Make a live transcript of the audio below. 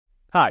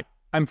Hi,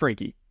 I'm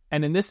Frankie,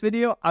 and in this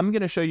video, I'm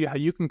going to show you how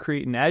you can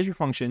create an Azure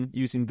function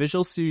using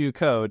Visual Studio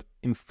Code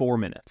in 4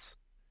 minutes.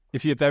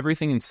 If you have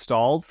everything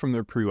installed from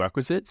the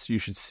prerequisites, you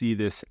should see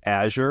this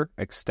Azure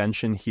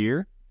extension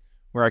here,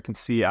 where I can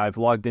see I've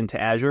logged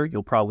into Azure.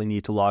 You'll probably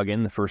need to log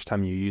in the first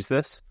time you use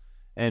this.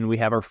 And we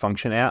have our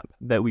function app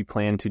that we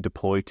plan to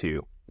deploy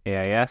to,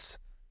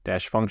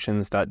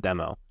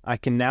 ais-functions.demo. I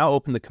can now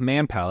open the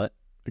command palette,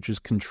 which is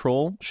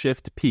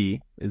Control-Shift-P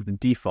is the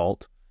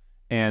default,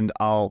 and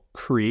I'll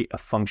create a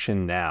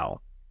function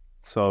now.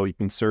 So you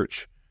can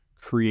search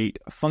create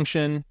a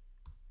function,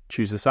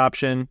 choose this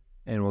option,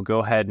 and we'll go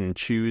ahead and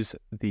choose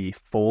the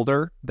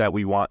folder that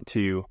we want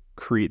to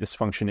create this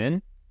function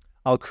in.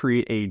 I'll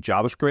create a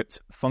JavaScript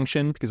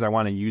function because I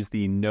want to use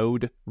the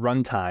node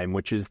runtime,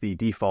 which is the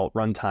default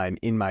runtime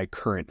in my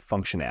current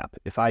function app.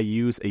 If I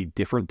use a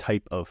different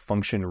type of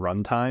function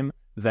runtime,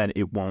 then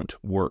it won't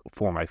work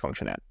for my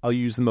function app. I'll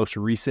use the most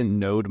recent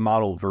node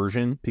model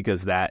version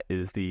because that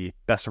is the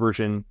best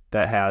version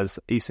that has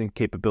async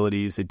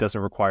capabilities. It doesn't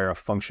require a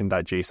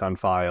function.json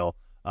file.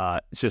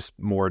 It's just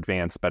more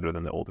advanced, better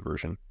than the older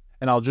version.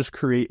 And I'll just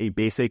create a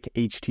basic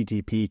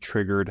HTTP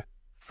triggered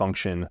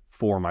function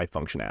for my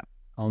function app.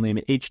 I'll name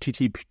it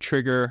HTTP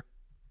trigger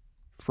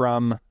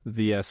from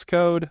VS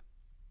Code.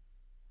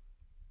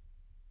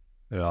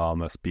 It all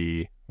must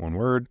be one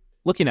word.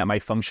 Looking at my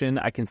function,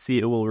 I can see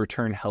it will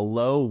return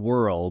hello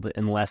world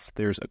unless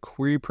there's a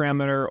query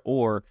parameter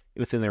or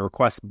within the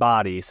request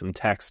body, some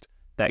text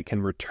that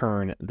can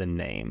return the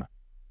name.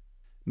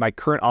 My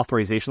current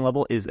authorization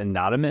level is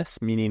anonymous,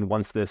 meaning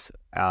once this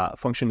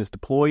function is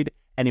deployed,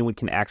 anyone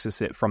can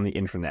access it from the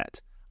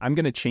internet. I'm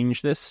going to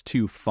change this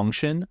to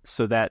function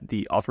so that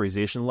the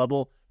authorization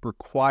level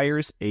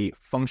requires a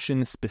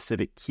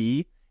function-specific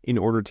key in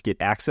order to get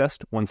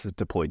accessed once it's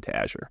deployed to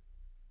Azure.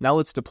 Now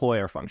let's deploy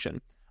our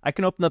function. I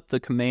can open up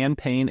the command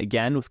pane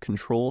again with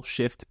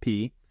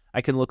Control-Shift-P.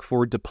 I can look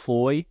for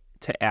deploy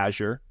to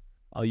Azure.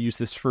 I'll use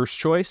this first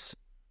choice.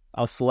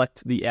 I'll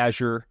select the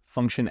Azure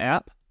function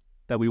app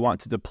that we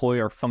want to deploy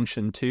our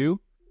function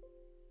to.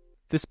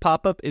 This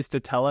pop-up is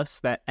to tell us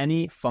that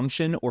any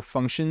function or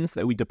functions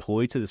that we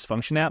deploy to this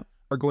function app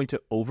are going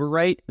to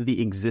overwrite the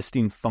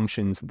existing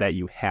functions that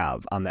you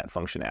have on that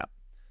function app.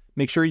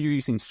 Make sure you're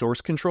using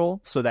source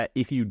control so that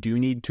if you do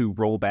need to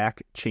roll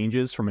back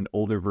changes from an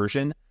older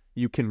version,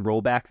 you can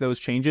roll back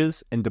those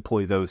changes and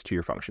deploy those to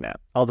your function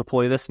app. I'll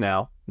deploy this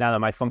now. Now that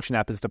my function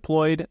app is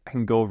deployed, I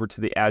can go over to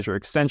the Azure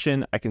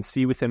extension. I can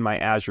see within my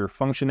Azure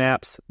function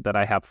apps that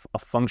I have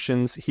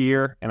functions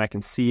here, and I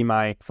can see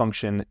my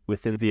function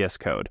within VS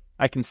Code.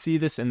 I can see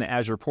this in the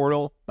Azure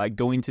portal. By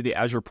going to the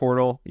Azure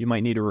portal, you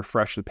might need to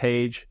refresh the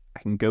page. I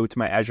can go to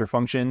my Azure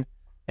function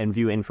and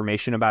view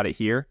information about it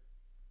here.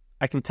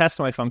 I can test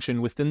my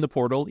function within the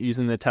portal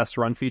using the test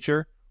run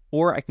feature,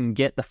 or I can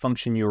get the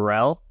function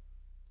URL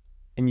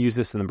and use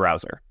this in the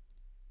browser.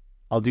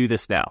 I'll do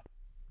this now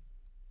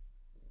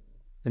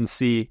and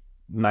see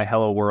my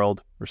hello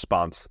world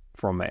response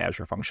from my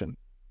Azure function.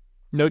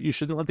 Note you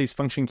shouldn't let these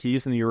function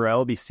keys in the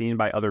URL be seen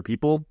by other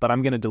people, but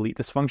I'm going to delete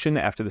this function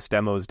after this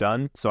demo is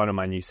done, so I don't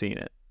mind you seeing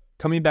it.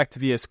 Coming back to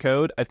VS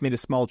Code, I've made a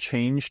small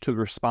change to the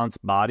response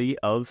body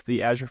of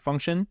the Azure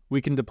function.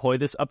 We can deploy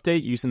this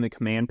update using the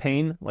command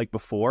pane like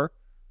before,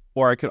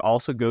 or I could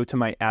also go to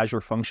my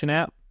Azure function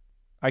app.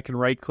 I can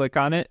right-click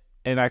on it,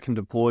 and I can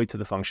deploy to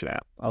the function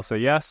app. I'll say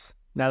yes.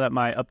 Now that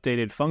my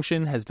updated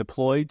function has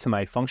deployed to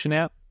my function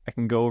app, I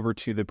can go over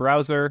to the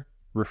browser,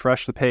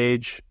 refresh the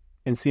page,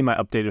 and see my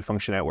updated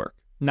function at work.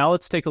 Now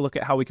let's take a look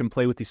at how we can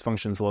play with these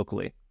functions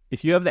locally.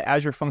 If you have the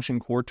Azure Function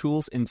Core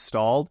Tools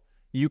installed,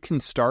 you can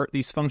start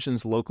these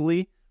functions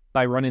locally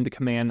by running the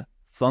command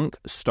func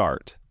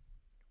start.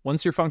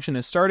 Once your function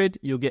is started,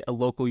 you'll get a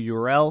local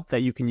URL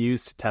that you can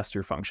use to test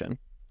your function.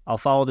 I'll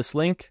follow this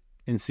link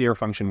and see our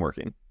function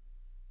working.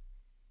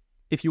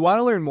 If you want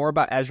to learn more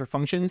about Azure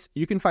Functions,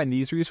 you can find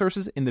these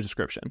resources in the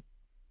description.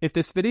 If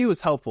this video was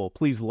helpful,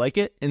 please like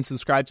it and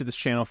subscribe to this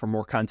channel for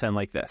more content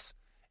like this.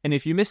 And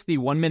if you missed the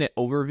 1-minute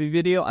overview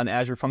video on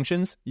Azure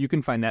Functions, you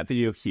can find that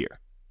video here.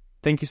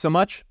 Thank you so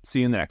much. See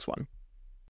you in the next one.